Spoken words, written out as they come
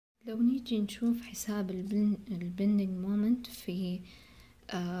لو نيجي نشوف حساب البندنج مومنت في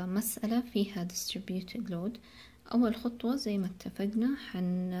مسألة فيها distributed load. أول خطوة زي ما اتفقنا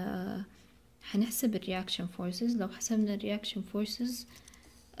حنحسب الرياكشن فورسز. لو حسبنا الرياكشن فورسز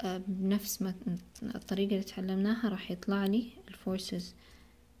بنفس ما الطريقة اللي تعلمناها راح يطلع لي الفورسز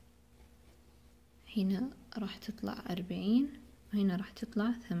هنا راح تطلع 40 وهنا راح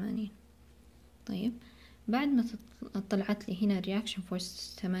تطلع 80. طيب بعد ما طلعت لي هنا رياكشن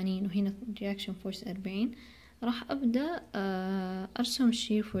فورس 80 وهنا رياكشن فورس 40 راح أبدأ أرسم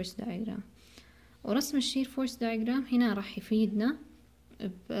الشير فورس دايجرام. ورسم الشير فورس دايجرام هنا راح يفيدنا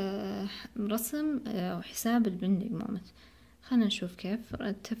برسم وحساب البندنج مومنت. خلنا نشوف كيف.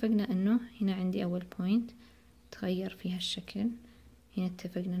 اتفقنا انه هنا عندي اول بوينت تغير فيها الشكل، هنا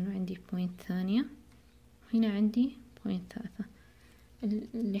اتفقنا انه عندي بوينت ثانية، وهنا عندي بوينت ثالثة.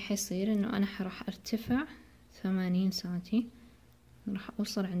 اللي حيصير انه انا راح ارتفع 80 سنتي، راح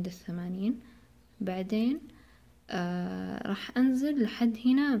اوصل عند 80، بعدين راح انزل لحد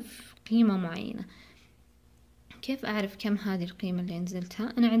هنا في قيمة معينة. كيف اعرف كم هذه القيمة اللي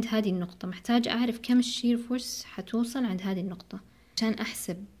نزلتها؟ انا عند هذه النقطة محتاج اعرف كم الشير فورس حتوصل عند هذه النقطة. عشان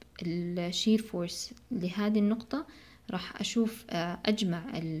احسب الشير فورس لهذه النقطة راح اشوف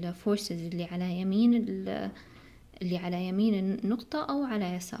اجمع الفورسز اللي على يمين النقطة او على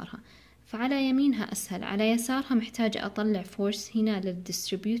يسارها. فعلى يمينها اسهل، على يسارها محتاجة اطلع فورس هنا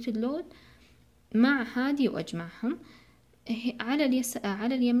للديستريبيوتد لود مع هذه واجمعهم.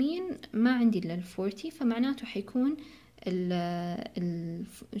 على اليمين ما عندي إلا 40، فمعناته حيكون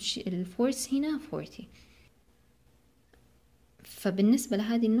الفورس هنا 40. فبالنسبة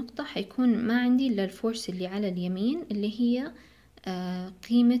لهذه النقطة حيكون ما عندي إلا الفورس اللي على اليمين اللي هي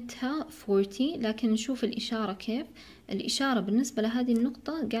قيمتها 40. لكن نشوف الإشارة كيف. الإشارة بالنسبة لهذه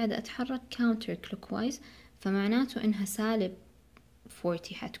النقطة قاعدة أتحرك counter clockwise، فمعناته إنها سالب 40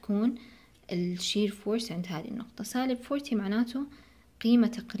 حتكون الشير فورس عند هذه النقطة. سالب 40 معناته قيمة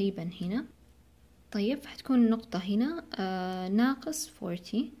تقريبا هنا. طيب حتكون النقطة هنا ناقص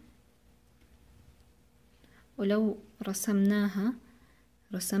 40. ولو رسمنا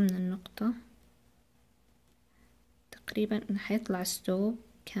النقطة تقريبا حيطلع ستوب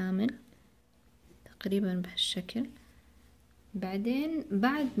كامل تقريبا بهالشكل. بعدين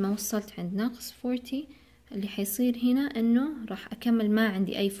بعد ما وصلت عند ناقص 40 اللي حيصير هنا انه راح اكمل، ما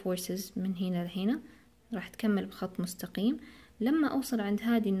عندي اي فورسز من هنا لهنا، راح تكمل بخط مستقيم. لما اوصل عند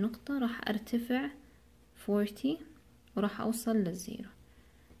هذه النقطة راح ارتفع 40 وراح اوصل للزيرو.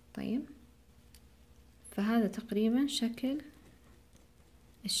 طيب فهذا تقريبا شكل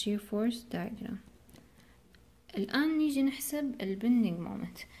الشير فورس دايجرام. الان نيجي نحسب البندنج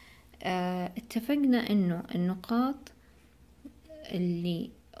مومنت. اتفقنا انه النقاط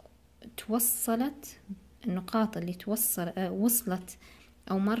اللي وصلت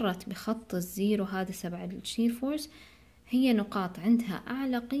أو مرت بخط الزيرو هذا تبع الشير فورس هي نقاط عندها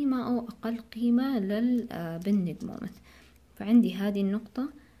أعلى قيمة أو أقل قيمة للبندنج مومنت. فعندي هذه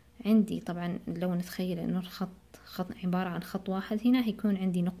النقطة، عندي طبعا لو نتخيل إنه الخط عبارة عن خط واحد، هنا هيكون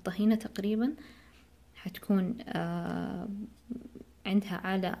عندي نقطة هنا تقريبا حتكون عندها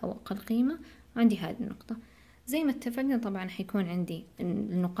أعلى أو أقل قيمة، وعندي هذه النقطة. زي ما اتفقنا طبعا حيكون عندي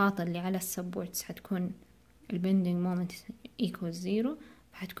النقاط اللي على السبورتس حتكون البندنج مومنت ايكوال زيرو،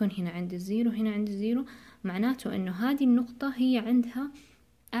 فحتكون هنا عندي الزيرو هنا عندي الزيرو. معناته انه هذه النقطة هي عندها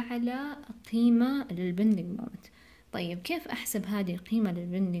اعلى قيمة للبندنج مومنت. طيب كيف احسب هذه القيمة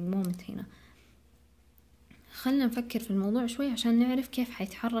للبندنج مومنت هنا؟ خلنا نفكر في الموضوع شوي عشان نعرف كيف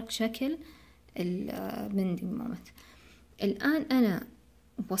حيتحرك شكل البندنج مومنت. الان انا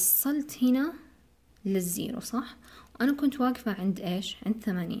وصلت هنا للزيرو صح، وأنا كنت واقفة عند إيش؟ عند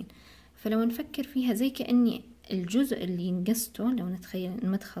 80. فلو نفكر فيها زي كأني الجزء اللي نقصته، لو نتخيل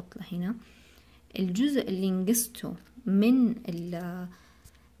نمد خط لهنا، الجزء اللي نقصته من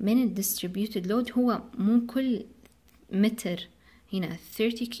الديستريبيوتد لود هو مو كل متر هنا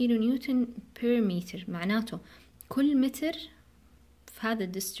 30 كيلو نيوتن بير متر، معناته كل متر في هذا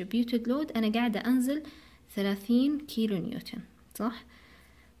الديستريبيوتد لود أنا قاعدة أنزل 30 كيلو نيوتن صح؟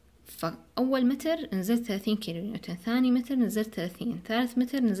 فأول متر نزلت 30 كيلو نيوتن، ثاني متر نزلت 30، ثالث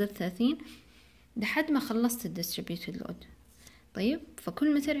متر نزلت 30 لحد ما خلصت الديستريبيوتد لود. طيب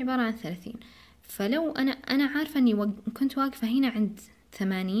فكل متر عبارة عن 30. فلو أنا عارفة أني كنت واقفة هنا عند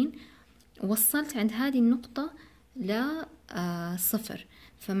 80 ووصلت عند هذه النقطة لصفر،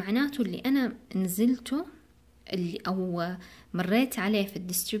 فمعناته اللي أنا نزلته أو مريت عليه في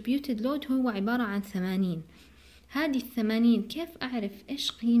الديستريبيوتد لود هو عبارة عن 80. هذه 80 كيف أعرف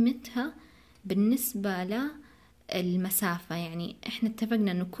إيش قيمتها بالنسبة للمسافة؟ يعني إحنا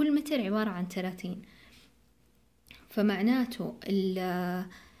اتفقنا إنه كل متر عبارة عن 30، فمعناته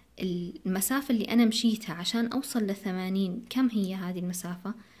المسافة اللي أنا مشيتها عشان أوصل ل80 كم هي هذه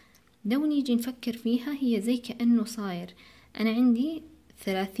المسافة؟ لو نيجي نفكر فيها هي زي كأنه صاير أنا عندي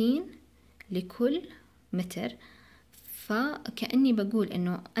 30 لكل متر، فكأني بقول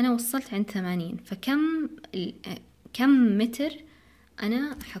إنه أنا وصلت عند 80، فكم كم متر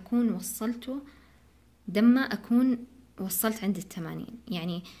أنا حكون وصلته لما أكون وصلت عند 80.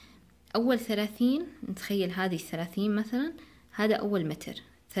 يعني أول 30، نتخيل هذه 30 مثلا، هذا أول متر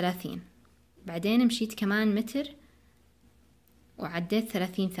 30، بعدين مشيت كمان متر وعديت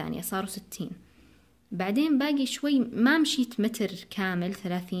 30 ثانية صاروا 60، بعدين باقي شوي ما مشيت متر كامل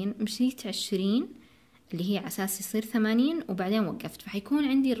 30، مشيت 20 اللي هي على أساس يصير 80 وبعدين وقفت. فحيكون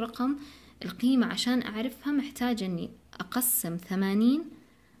عندي الرقم القيمة عشان أعرفها محتاجة أني أقسم 80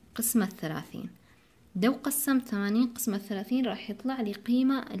 قسمة 30. لو قسمت 80 قسمة 30 راح يطلع لي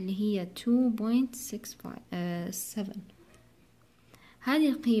قيمة اللي هي 2.67. هذه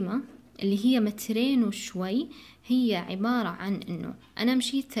القيمة اللي هي مترين وشوي هي عبارة عن انه انا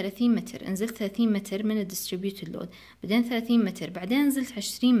مشيت 30 متر، نزلت 30 متر من الديستريبيوتد لود، بعدين 30 متر، بعدين نزلت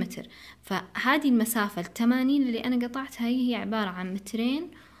 20 متر. فهذه المسافة 80 اللي انا قطعتها هي عبارة عن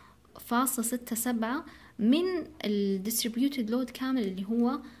 2.67 من الديستريبيوتد لود كامل اللي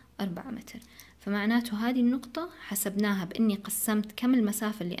هو 4 متر. فمعناته هذه النقطة حسبناها بإني قسمت كم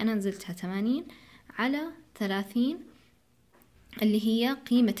المسافة اللي أنا نزلتها 80 على 30 اللي هي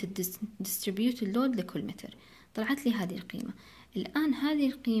قيمة الديستريبيوتد لود لكل متر، طلعت لي هذه القيمة. الآن هذه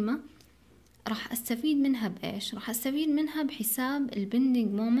القيمة راح أستفيد منها بإيش؟ راح أستفيد منها بحساب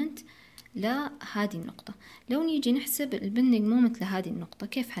البندنج مومنت لهذه النقطة. لو نيجي نحسب البندنج مومنت لهذه النقطة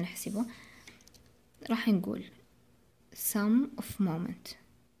كيف حنحسبه؟ راح نقول sum of moment،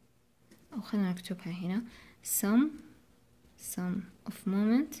 أو خلينا نكتبها هنا sum of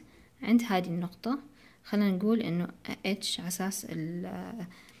moment عند هذه النقطة. خلينا نقول إنه h على أساس ال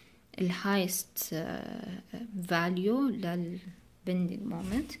highest value للbending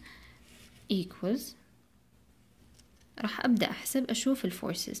moment equals، راح أبدأ أحسب أشوف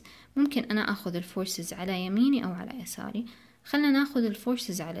الفورسز. ممكن أنا أخذ الفورسز على يميني أو على يساري. خلينا ناخذ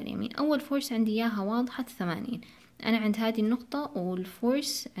الفورسز على اليمين. أول فورس عندي إياها واضحة 80، أنا عند هذه النقطة،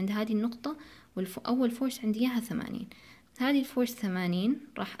 والفورس عند هذه النقطة، أول فورس عندي إياها 80. هذه الفورس 80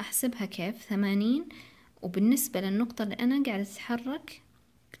 راح أحسبها كيف؟ 80 وبالنسبة للنقطة اللي أنا قاعدة أتحرك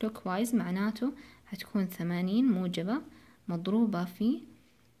clockwise معناته هتكون 80 موجبة مضروبة في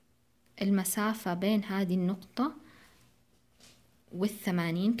المسافة بين هذه النقطة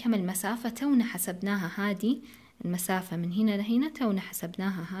وال80. كم المسافة تونا حسبناها؟ هذه المسافة من هنا لهنا تونا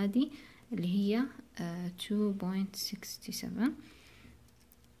حسبناها، هذه اللي هي 2.67.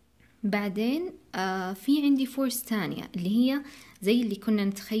 بعدين في عندي فورس تانية اللي هي زي اللي كنا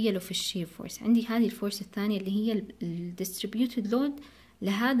نتخيله في الشير فورس. عندي هذه الفورس الثانية اللي هي الديستريبيوتد لود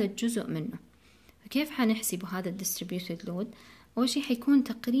لهذا الجزء منه. فكيف حنحسبه هذا الديستريبيوتد لود؟ أول شيء حيكون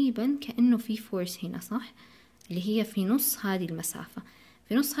تقريبا كأنه في فورس هنا، صح؟ اللي هي في نص هذه المسافة.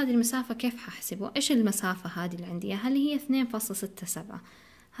 في نص هذه المسافة كيف ححسبه؟ إيش المسافة هذه اللي عندي؟ هل هي 2.67؟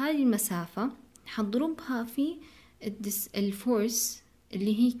 هذه المسافة حضربها في الفورس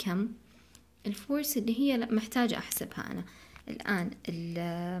اللي هي كم؟ الفورس اللي هي لا محتاجة أحسبها أنا الآن.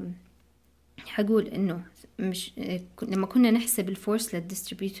 حقول إنه مش لما كنا نحسب الفورس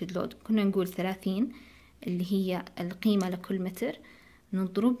للديستريبيوتد لود كنا نقول 30 اللي هي القيمة لكل متر،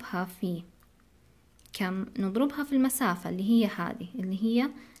 نضربها في كم؟ نضربها في المسافة اللي هي هذه اللي هي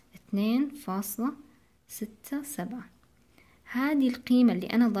 2.67. هذه القيمة اللي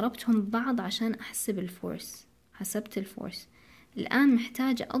أنا ضربتهم ببعض عشان أحسب الفورس. حسبت الفورس، الآن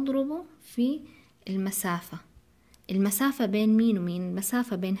محتاجة أضربه في المسافة بين مين ومين؟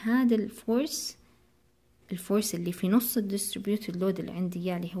 المسافة بين هذا الفورس اللي في نص الديستريبيوتد لود اللي عندي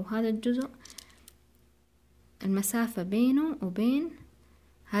إياه اللي هو هذا الجزء، المسافة بينه وبين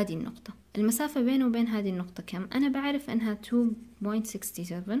هذه النقطة. المسافة بينه وبين هذه النقطة كم؟ أنا بعرف أنها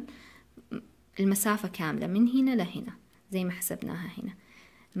 2.67 المسافة كاملة من هنا لهنا زي ما حسبناها هنا.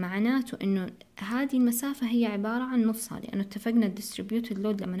 معناته إنه هذه المسافة هي عبارة عن نصها، لأنه اتفقنا الديستريبيوتد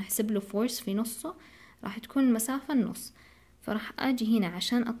لود لما نحسب له فورس في نصه راح تكون المسافة النص. فراح أجي هنا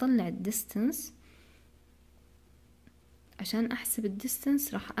عشان أطلع الديستنس، عشان أحسب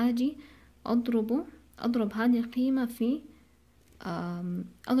الديستنس راح أجي أضرب هذه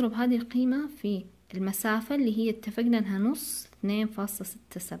القيمة في المسافة اللي هي اتفقنا انها نص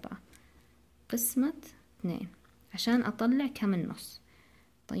 2.67 قسمة 2 عشان اطلع كم النص.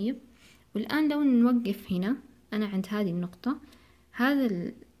 طيب، والآن لو نوقف هنا، أنا عند هذه النقطة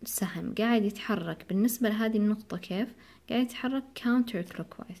هذا السهم قاعد يتحرك بالنسبة لهذه النقطة كيف؟ قاعد يتحرك counter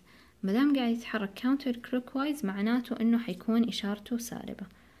clockwise. مادام قاعد يتحرك counter clockwise معناته إنه حيكون إشارته سالبة.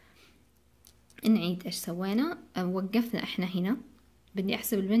 نعيد إيش سوينا. وقفنا إحنا هنا، بدي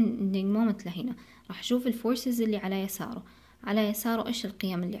أحسب البندنج مومنت لهنا. راح أشوف الفورسز اللي على يساره. على يساره إيش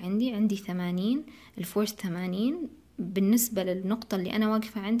القيم اللي عندي؟ عندي 80، الفورس 80 بالنسبة للنقطة اللي أنا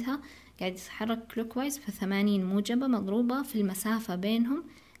واقفة عندها قاعد يتحرك كلوك وايز، ف80 موجبة مضروبة في المسافة بينهم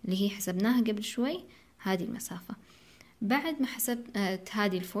اللي هي حسبناها قبل شوي، هذه المسافة. بعد ما حسبت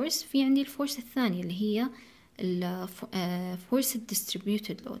هذه الفورس، في عندي الفورس الثانية اللي هي الفورس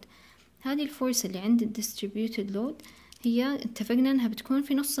الديستريبيوتد لود. هذه الفورس اللي عند الديستريبيوتد لود هي اتفقنا انها بتكون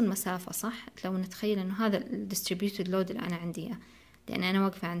في نص المسافة، صح؟ لو نتخيل انه هذا الديستريبيوتد لود اللي انا عندي اياه، لان انا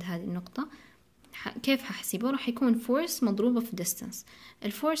واقفة عند هذه النقطة، كيف هحسبه؟ راح يكون فورس مضروبة في distance.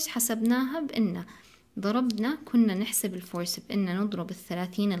 الفورس حسبناها بأن ضربنا، كنا نحسب الفورس بأن نضرب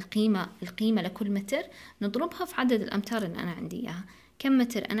 30 القيمة لكل متر، نضربها في عدد الأمتار اللي أنا عندي إياها. كم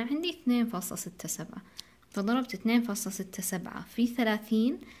متر أنا عندي؟ 2.67، فضربت 2.67 في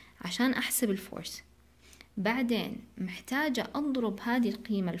 30 عشان أحسب الفورس. بعدين محتاجة أضرب هذه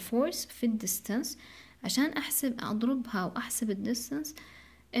القيمة الفورس في الديستنس عشان أضربها وأحسب الديستنس.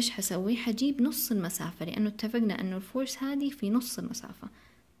 إيش حسوي؟ حجيب نص المسافة، لأنه اتفقنا أنه الفورس هذه في نص المسافة.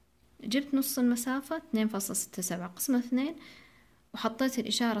 جبت نص المسافة 2.67 قسمة 2، وحطيت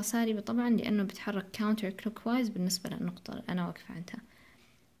الإشارة سالبة طبعا لأنه بتحرك كاونتر كلوك وايز بالنسبة للنقطة اللي أنا واقفة عندها.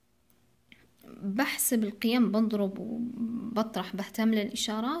 بحسب القيم، بضرب وبطرح، بهتم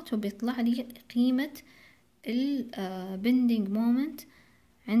للإشارات، وبيطلع لي قيمة البندنج مومنت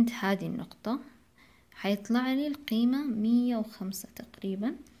عند هذه النقطة. حيطلع لي القيمة 105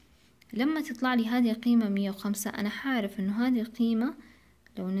 تقريبا. لما تطلع لي هذه القيمة 105، أنا حعرف إنه هذه القيمة،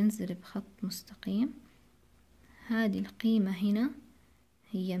 لو ننزل بخط مستقيم، هذه القيمة هنا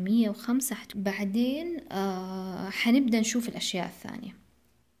هي 105. بعدين حنبدأ نشوف الأشياء الثانية.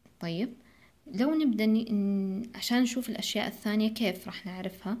 طيب لو نبدأ عشان نشوف الأشياء الثانية كيف راح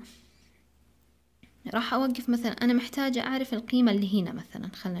نعرفها؟ راح أوقف مثلا، أنا محتاجة أعرف القيمة اللي هنا مثلا،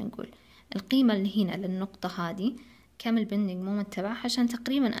 خلنا نقول القيمة اللي هنا للنقطة هذه كم البندنج مومنت تبعها، عشان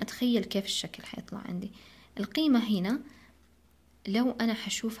تقريبا أتخيل كيف الشكل حيطلع عندي. القيمة هنا لو أنا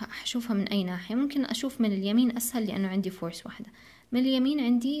حشوفها من أي ناحية؟ ممكن أشوف من اليمين أسهل لأنه عندي فورس واحدة. من اليمين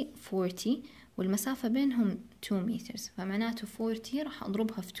عندي 40 والمسافة بينهم 2 مترز، فمعناته 40 راح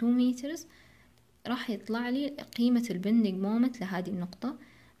أضربها في 2 مترز، راح يطلع لي قيمة البندنج مومنت لهذه النقطة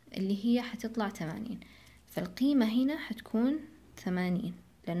اللي هي حتطلع 80. فالقيمة هنا حتكون 80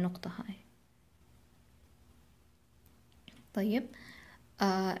 للنقطة هاي. طيب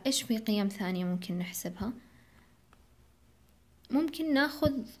إيش في قيم ثانية ممكن نحسبها؟ ممكن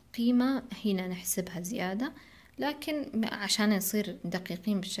ناخذ قيمة هنا نحسبها زيادة، لكن عشان نصير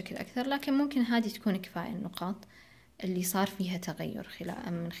دقيقين بالشكل أكثر، لكن ممكن هذه تكون كفاية النقاط اللي صار فيها تغير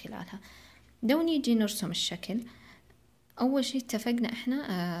من خلالها. لو نيجي نرسم الشكل، أول شيء اتفقنا إحنا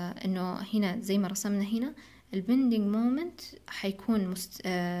إنه هنا زي ما رسمنا هنا البندنج مومنت حيكون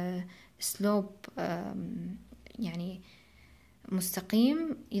سلوب يعني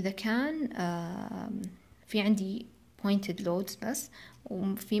مستقيم إذا كان في عندي pointed loads بس،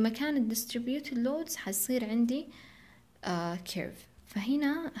 وفي مكان ال distributed loads حيصير عندي curve.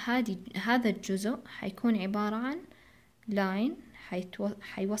 فهنا هذا الجزء حيكون عبارة عن line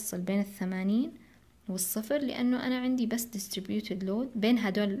حيوصل بين 80 والصفر، لأنه أنا عندي بس distributed load بين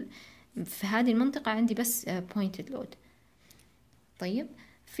هدول. في هذه المنطقة عندي بس pointed load. طيب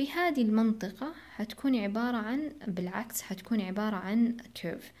في هذه المنطقة حتكون عبارة عن، بالعكس حتكون عبارة عن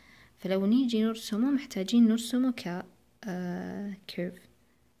curve. فلو نيجي نرسمه محتاجين نرسمه ك curve.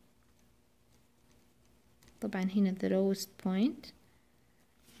 طبعا هنا the lowest point،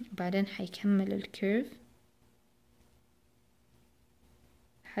 وبعدين حيكمل الكيرف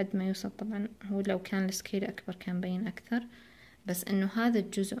لحد ما يوصل. طبعا هو لو كان السكيل أكبر كان بين أكثر، بس إنه هذا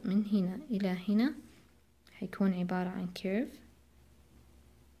الجزء من هنا إلى هنا حيكون عبارة عن كيرف،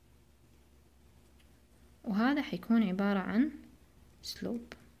 وهذا حيكون عبارة عن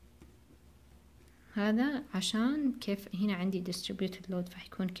slope. هذا عشان كيف هنا عندي distributed load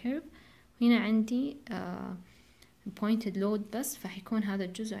فحيكون curve، وهنا عندي pointed load بس، فحيكون هذا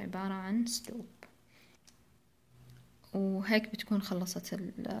الجزء عبارة عن slope. وهيك بتكون خلصت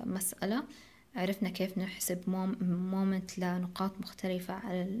المسألة. عرفنا كيف نحسب moment لنقاط مختلفة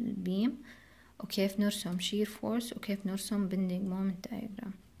على البيم، وكيف نرسم shear force، وكيف نرسم bending moment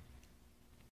diagram.